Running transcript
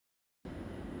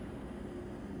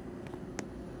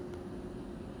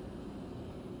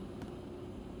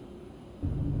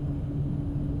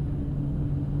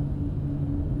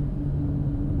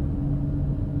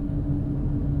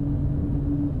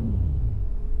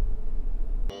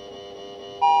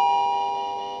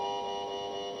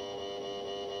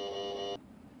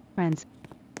Transit.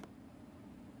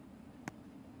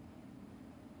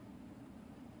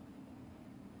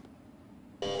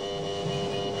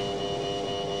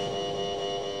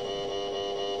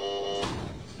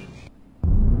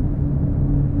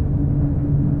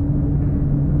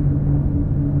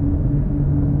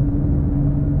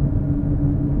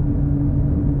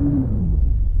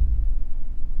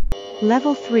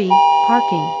 Level 3,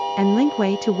 parking, and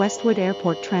linkway to Westwood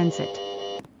Airport Transit.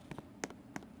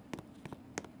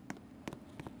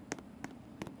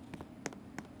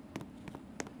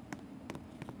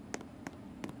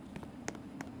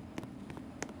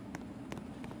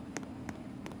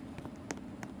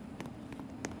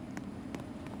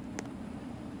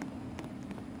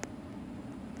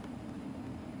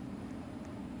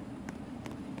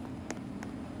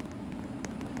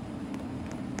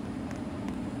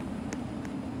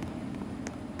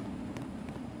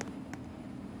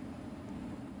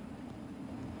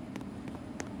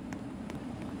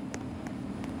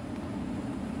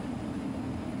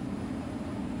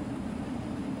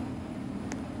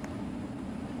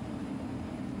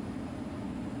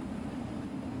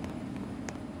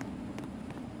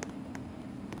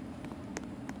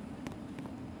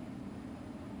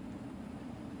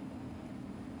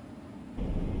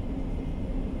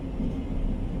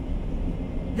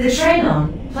 The train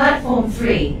on Platform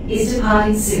 3 is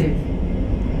departing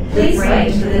soon. Please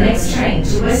wait for the next train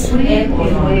to Westwood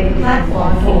Airport on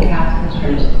Platform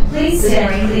 4. Please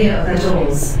stand clear of the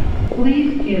doors.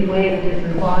 Please give way to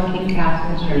disembarking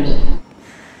passengers.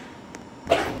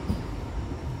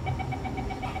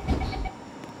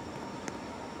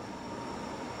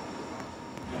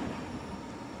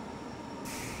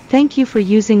 Thank you for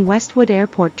using Westwood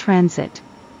Airport Transit.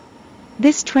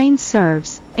 This train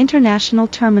serves International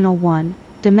Terminal 1,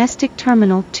 Domestic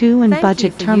Terminal 2 and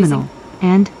Budget Terminal,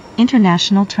 and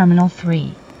International Terminal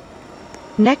 3.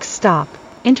 Next stop,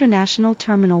 International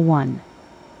Terminal 1.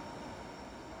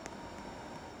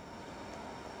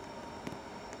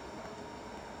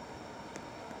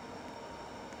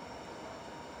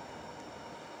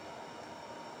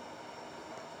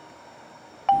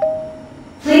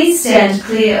 Please stand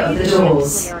clear of the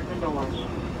doors.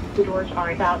 The doors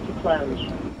are about to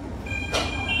close.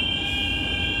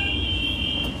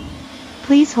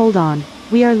 Please hold on,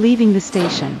 we are leaving the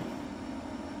station.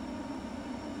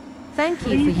 Thank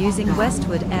you for using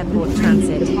Westwood Airport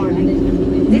Transit.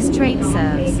 This train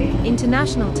serves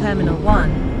International Terminal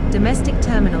 1, Domestic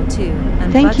Terminal 2,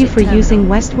 and Thank you Budget for Terminal. using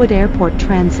Westwood Airport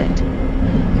Transit.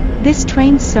 This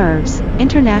train serves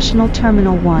International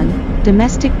Terminal 1,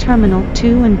 Domestic Terminal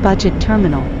 2 and Budget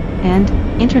Terminal, and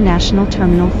International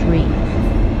Terminal 3.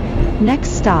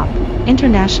 Next stop,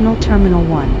 International Terminal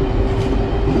 1.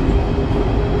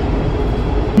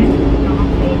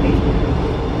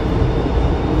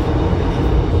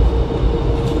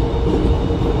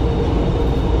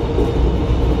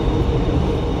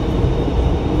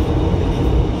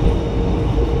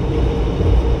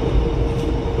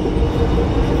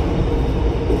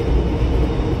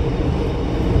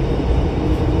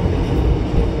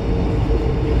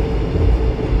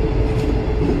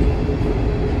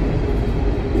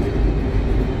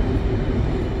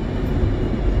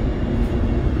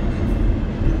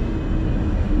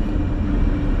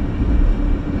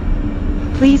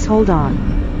 Please hold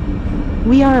on.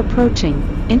 We are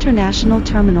approaching International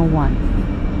Terminal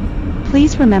 1.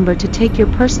 Please remember to take your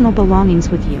personal belongings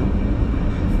with you.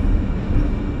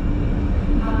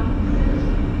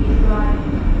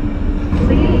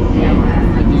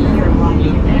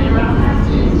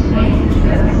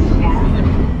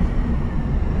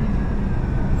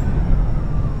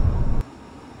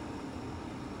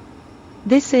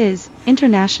 This is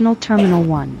International Terminal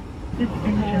 1.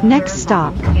 Next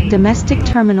stop, Domestic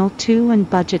Terminal 2 and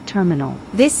Budget Terminal.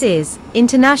 This is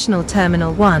International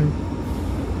Terminal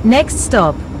 1. Next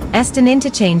stop, Eston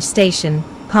Interchange Station,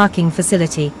 Parking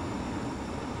Facility.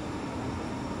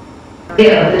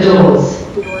 Clear of the doors.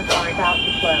 The doors are about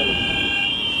to close.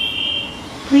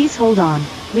 Please hold on,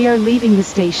 we are leaving the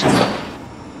station.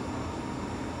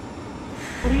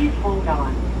 Please hold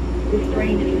on. This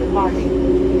train is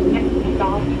departing. Next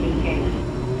stop, Intl.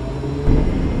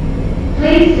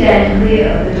 Please stand clear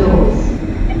of the doors.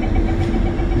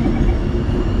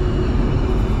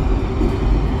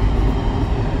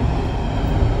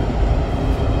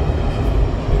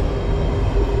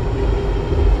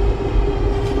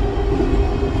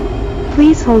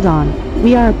 Please hold on,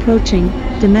 we are approaching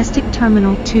Domestic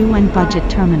Terminal 2 and Budget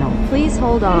Terminal. Please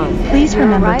hold on. Please You're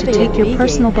remember to arriving take at your Beacon.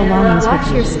 personal belongings Watch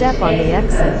with your you. step on the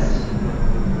exit.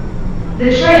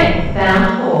 The train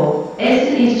bound for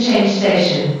Eston Interchange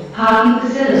Station parking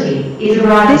facility is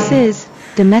arriving. This is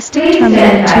Domestic Please Terminal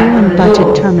stand 2 back from and the Budget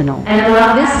doors Terminal. and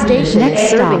allow This passengers station to Next is exit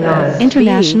stop, serving on first.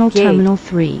 International B gate. Terminal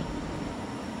 3.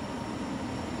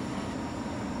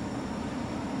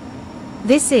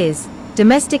 This is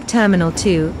Domestic Terminal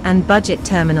 2 and Budget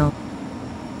Terminal.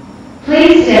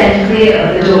 Please stand clear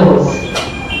of the doors.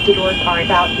 The doors are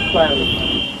about to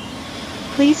close.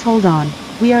 Please hold on.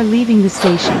 We are leaving the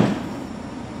station.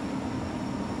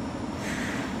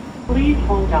 Please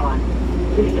hold on.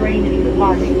 This train is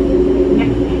departing.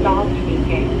 Next stop,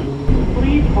 Intl.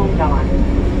 Please hold on.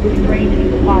 This train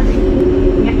is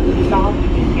departing. Next stop,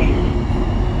 Intl.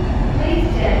 Please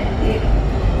stand clear.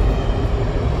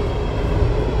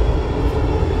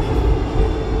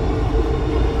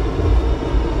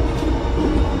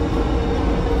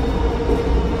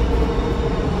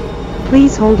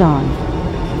 Please hold on.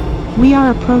 We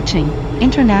are approaching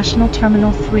International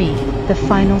Terminal 3, the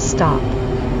final stop.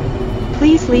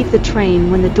 Please leave the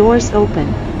train when the doors open,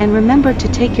 and remember to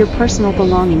take your personal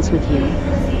belongings with you.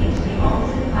 Proceed to the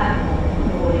opposite platform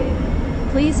boarding.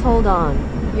 Please hold on.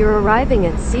 You're arriving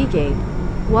at C gate.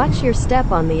 Watch your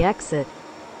step on the exit.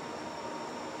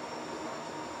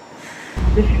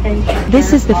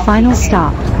 This is the final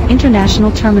stop,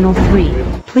 International Terminal 3.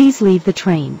 Please leave the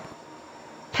train.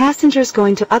 Passengers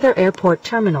going to other airport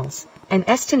terminals and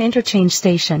Eston Interchange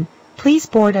station, please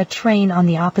board a train on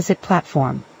the opposite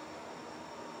platform.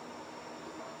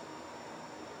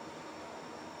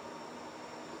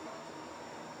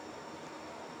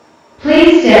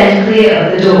 Please stand clear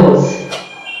of the doors.